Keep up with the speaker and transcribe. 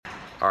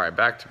All right,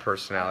 back to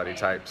personality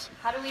types.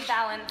 How do we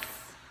balance?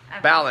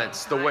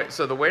 Balance. The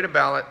way to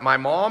balance. My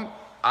mom,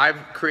 I've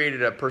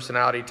created a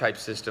personality type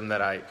system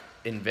that I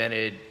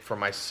invented for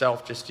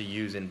myself just to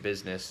use in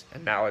business,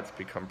 and now it's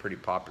become pretty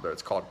popular.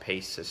 It's called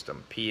PACE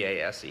system,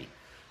 P-A-S-E.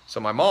 So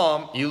my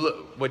mom,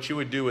 what you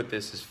would do with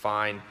this is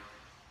find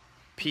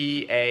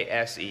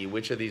P-A-S-E,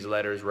 which of these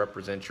letters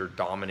represents your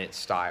dominant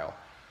style.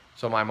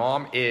 So my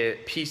mom,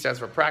 P stands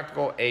for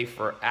practical, A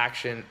for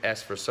action,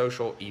 S for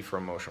social, E for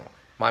emotional.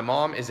 My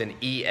mom is an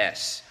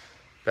ES.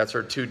 That's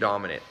her two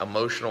dominant,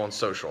 emotional and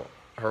social.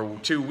 Her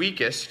two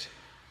weakest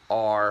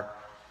are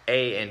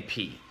A and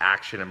P,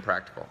 action and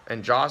practical.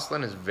 And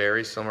Jocelyn is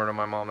very similar to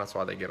my mom. That's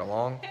why they get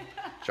along.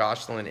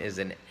 Jocelyn is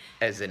an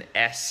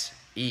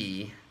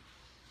S-E-A-P.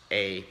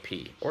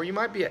 Or you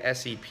might be a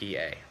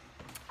S-E-P-A.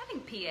 I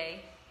think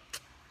P-A.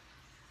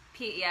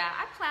 Yeah,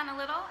 I plan a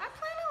little.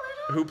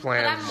 Who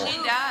plans more? She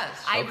does.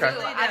 I Okay.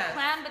 do. I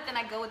plan, but then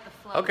I go with the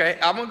flow. Okay,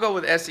 I'm going to go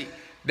with S-E.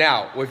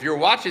 Now, if you're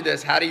watching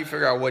this, how do you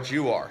figure out what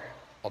you are?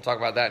 I'll talk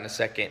about that in a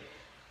second.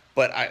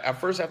 But I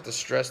first have to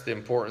stress the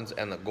importance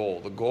and the goal.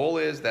 The goal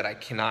is that I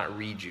cannot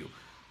read you.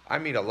 I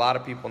meet a lot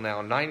of people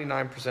now.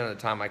 99% of the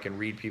time I can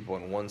read people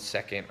in 1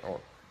 second or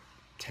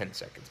 10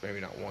 seconds, maybe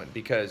not one.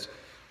 Because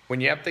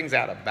when you have things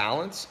out of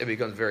balance, it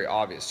becomes very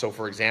obvious. So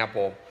for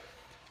example,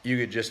 you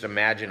could just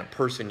imagine a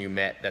person you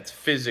met that's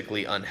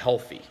physically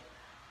unhealthy.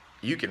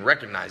 You can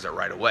recognize it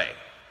right away.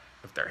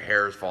 If their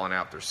hair is falling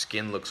out, their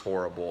skin looks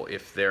horrible,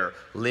 if they're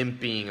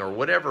limping or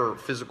whatever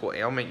physical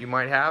ailment you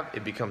might have,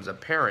 it becomes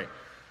apparent.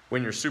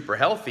 When you're super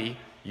healthy,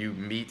 you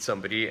meet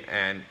somebody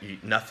and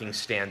nothing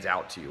stands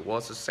out to you. Well,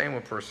 it's the same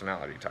with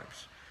personality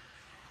types.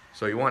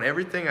 So you want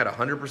everything at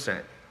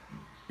 100%.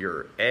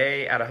 Your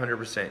A at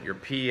 100%, your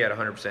P at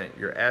 100%,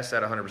 your S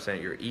at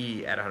 100%, your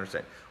E at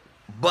 100%.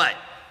 But,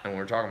 and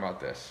we're talking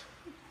about this,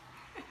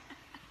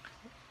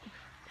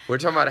 we're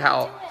talking about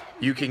how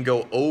you can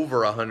go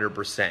over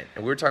 100%.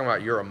 And we're talking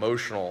about your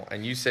emotional,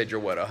 and you said you're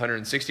what,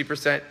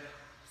 160%?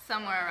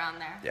 Somewhere around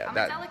there. Yeah, I'm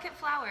a delicate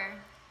flower.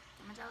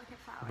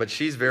 But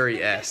she's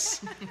very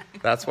S.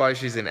 That's why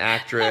she's an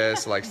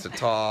actress, likes to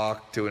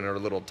talk, doing her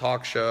little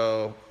talk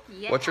show.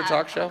 Yeah, what's your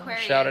talk show?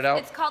 Aquarius. Shout it out.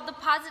 It's called The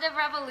Positive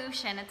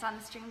Revolution. It's on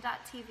the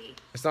stream.tv.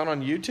 It's not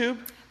on YouTube?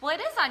 Well,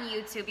 it is on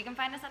YouTube. You can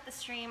find us at the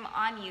stream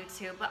on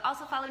YouTube, but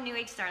also follow New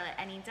Age Starlet,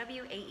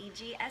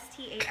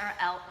 NEWAEGSTARLIT.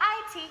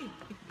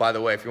 By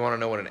the way, if you want to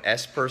know what an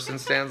S person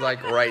stands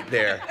like, right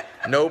there.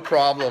 No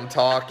problem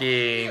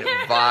talking,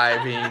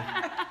 vibing.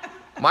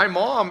 My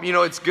mom, you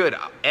know, it's good.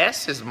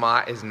 S is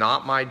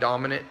not my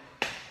dominant,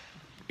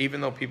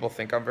 even though people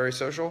think I'm very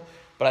social.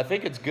 But I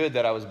think it's good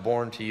that I was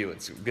born to you.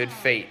 It's good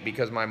fate,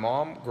 because my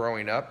mom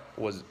growing up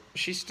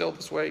she's still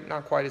this way,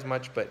 not quite as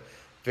much, but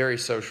very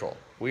social.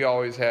 We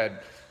always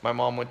my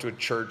mom went to a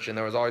church and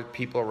there was always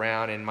people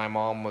around, and my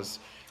mom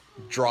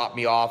drop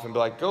me off and be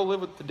like, go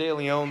live with the De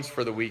Leons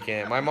for the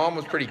weekend. My mom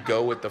was pretty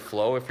go with the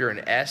flow. If you're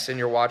an S and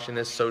you're watching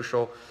this,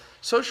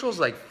 social's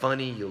like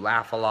funny, you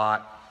laugh a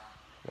lot.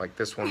 Like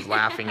this one's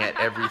laughing at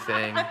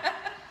everything.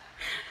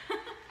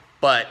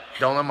 But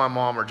don't let my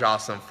mom or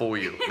Jocelyn fool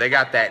you. They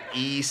got that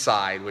E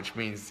side, which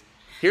means,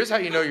 here's how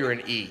you know you're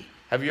an E.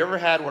 Have you ever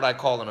had what I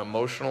call an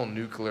emotional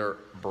nuclear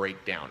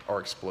breakdown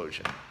or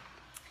explosion?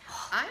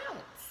 I don't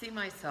see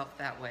myself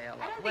that way a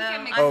lot. I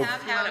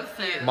have had a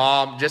few.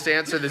 Mom, just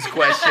answer this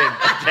question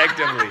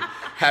objectively.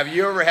 Have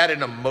you ever had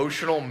an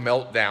emotional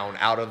meltdown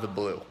out of the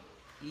blue?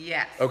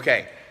 Yes.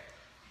 Okay.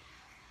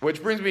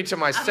 Which brings me to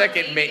my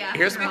second.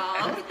 Here's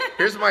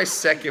my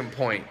second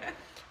point.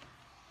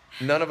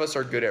 None of us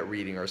are good at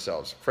reading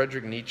ourselves.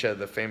 Friedrich Nietzsche,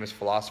 the famous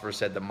philosopher,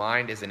 said the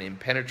mind is an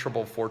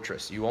impenetrable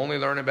fortress. You only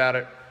learn about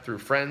it through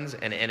friends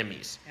and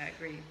enemies. I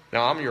agree.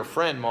 Now, I'm your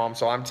friend, Mom,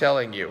 so I'm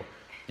telling you,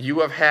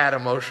 you have had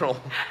emotional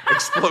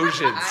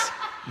explosions.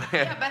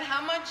 Yeah, but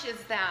how much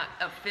is that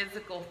a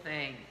physical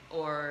thing?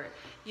 Or,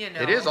 you know.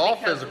 It is all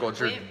physical.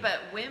 But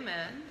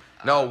women.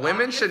 No,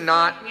 women should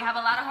not. We have a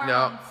lot of No,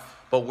 hormones.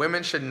 but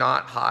women should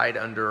not hide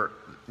under.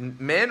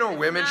 Men or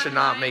women should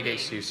not make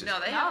excuses. No,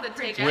 they have to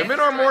take. Women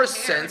are more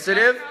extra care.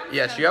 sensitive.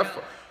 Yes, you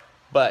have.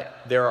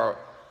 But there are.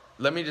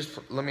 Let me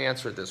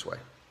answer it this way.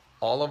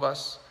 All of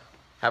us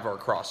have our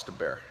cross to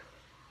bear,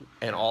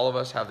 and all of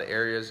us have the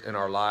areas in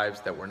our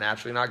lives that we're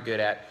naturally not good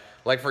at.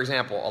 Like for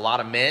example, a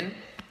lot of men,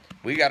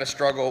 we got to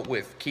struggle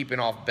with keeping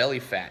off belly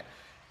fat,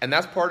 and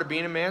that's part of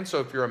being a man. So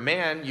if you're a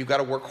man, you got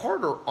to work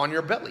harder on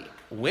your belly.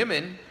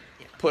 Women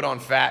put on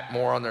fat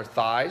more on their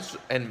thighs,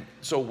 and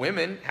so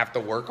women have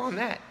to work on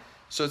that.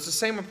 So it's the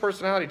same with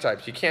personality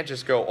types. You can't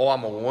just go, oh,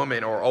 I'm a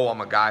woman, or oh, I'm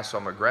a guy, so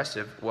I'm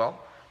aggressive. Well,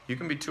 you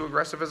can be too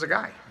aggressive as a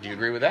guy. Do you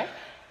agree with that?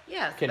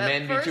 Yes. Can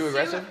men be too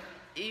aggressive?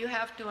 You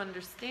have to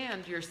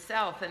understand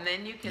yourself, and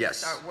then you can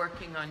start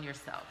working on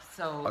yourself.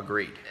 So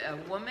agreed. A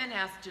woman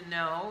has to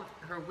know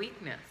her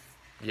weakness.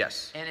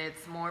 Yes. And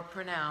it's more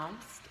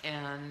pronounced,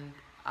 and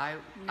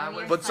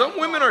But some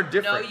women are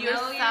different. Know your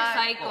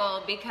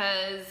cycle,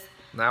 because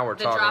now we're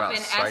the talking drop about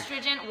in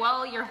estrogen,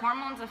 well, your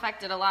hormones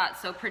affected a lot.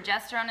 So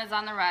progesterone is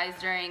on the rise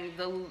during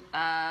the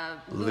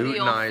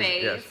luteal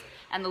phase. Yes.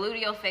 And the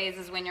luteal phase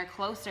is when you're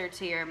closer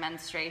to your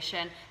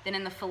menstruation. Then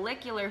in the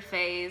follicular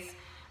phase,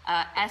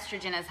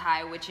 estrogen is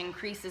high, which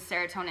increases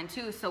serotonin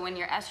too. So when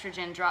your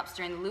estrogen drops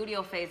during the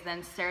luteal phase,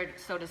 then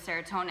so does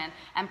serotonin.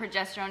 And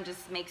progesterone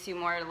just makes you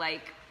more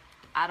like,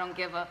 I don't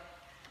give a,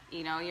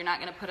 you know, you're not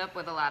going to put up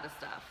with a lot of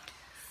stuff.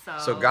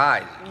 So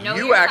guys,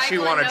 you actually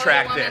want to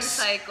track this.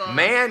 Cycle.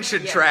 Man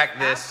should track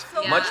this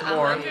much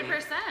more.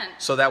 100%.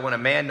 So that when a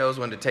man knows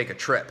when to take a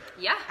trip.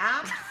 Yeah.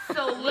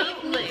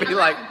 Absolutely. Be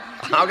like,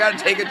 I got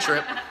to take a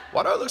trip.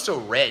 Why do I look so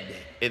red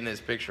in this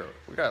picture?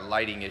 We got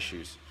lighting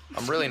issues.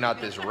 I'm really not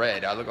this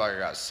red. I look like I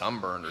got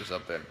sunburned or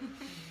something.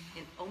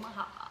 In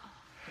Omaha.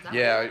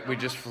 Yeah,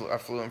 I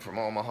flew in from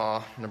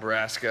Omaha,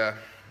 Nebraska.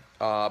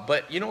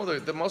 But you know,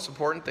 the most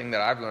important thing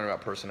that I've learned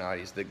about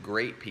personality is the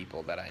great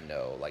people that I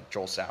know, like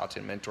Joel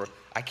Salatin, mentor,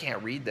 I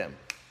can't read them.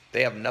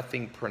 They have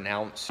nothing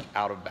pronounced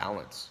out of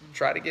balance.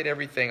 Try to get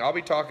everything. I'll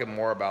be talking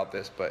more about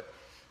this, but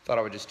thought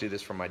I would just do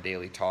this for my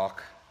daily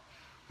talk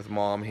with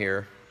Mom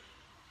here.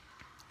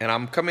 And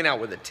I'm coming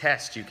out with a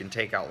test you can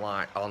take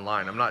online.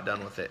 I'm not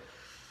done with it.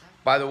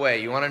 By the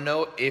way, you want to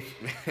know if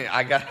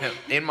I got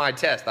in my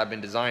test, I've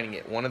been designing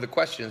it. One of the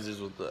questions is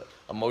with the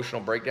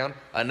emotional breakdown.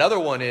 Another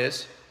one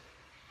is,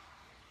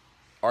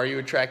 are you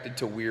attracted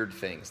to weird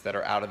things that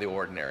are out of the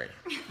ordinary?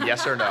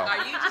 Yes or no? Are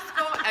you just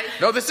going?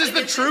 No, this is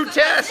the true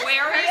test.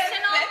 Where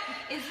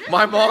Is this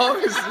My mom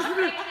is.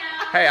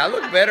 Hey, I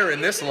look better in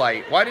this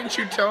light. Why didn't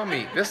you tell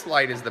me? This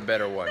light is the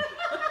better one.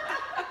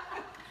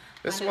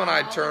 This one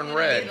I turn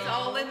red. It's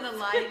all in the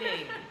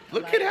lighting.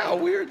 Look at how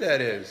weird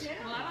that is.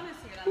 Well, I want to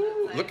see what that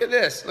looks like. Look at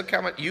this. Look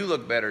how much you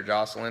look better,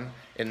 Jocelyn,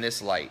 in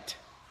this light.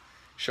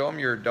 Show them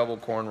your double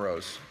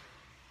cornrows.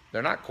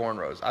 They're not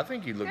cornrows. I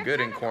think you look good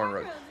in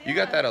cornrows. You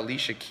got that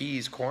Alicia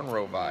Keys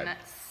cornrow vibe.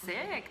 That's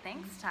sick.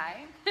 Thanks,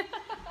 Ty.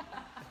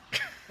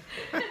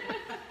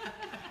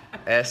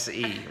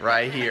 SE,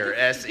 right here.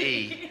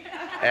 SE.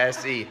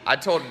 SE. I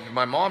told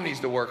my mom needs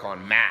to work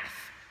on math.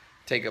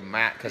 Take a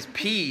math, because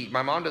P,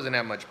 my mom doesn't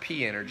have much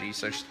P energy,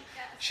 so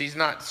she's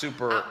not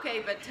super.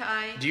 Okay, but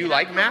Ty, do you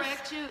like math?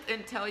 Correct you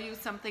and tell you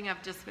something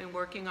I've just been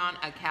working on,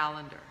 a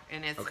calendar,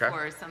 and it's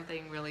for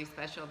something really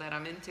special that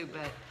I'm into,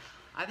 but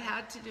I've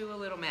had to do a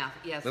little math.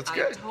 Yes, That's I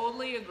good.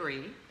 totally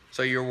agree.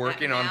 So you're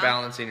working on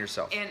balancing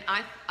yourself. And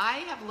I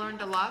have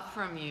learned a lot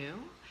from you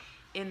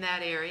in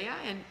that area,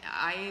 and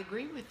I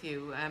agree with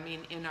you. I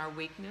mean, in our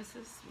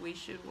weaknesses, we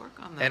should work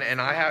on those.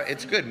 And I have,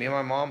 it's good. Me and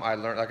my mom, I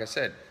learned, like I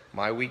said,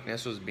 my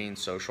weakness was being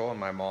social, and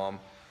my mom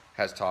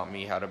has taught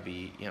me how to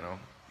be, you know,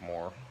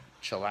 more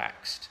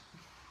chillaxed.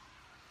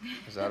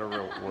 Is that a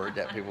real word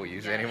that people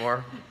use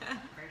anymore?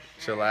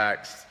 Sure.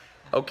 Chillaxed.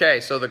 Okay,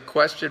 so the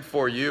question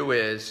for you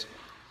is,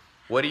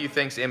 what do you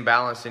think's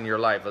imbalanced in your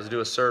life? Let's do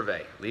a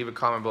survey. Leave a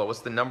comment below. What's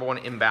the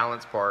 #1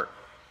 imbalance part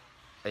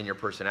in your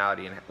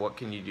personality, and what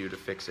can you do to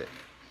fix it?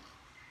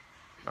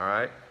 All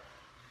right?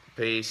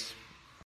 Peace.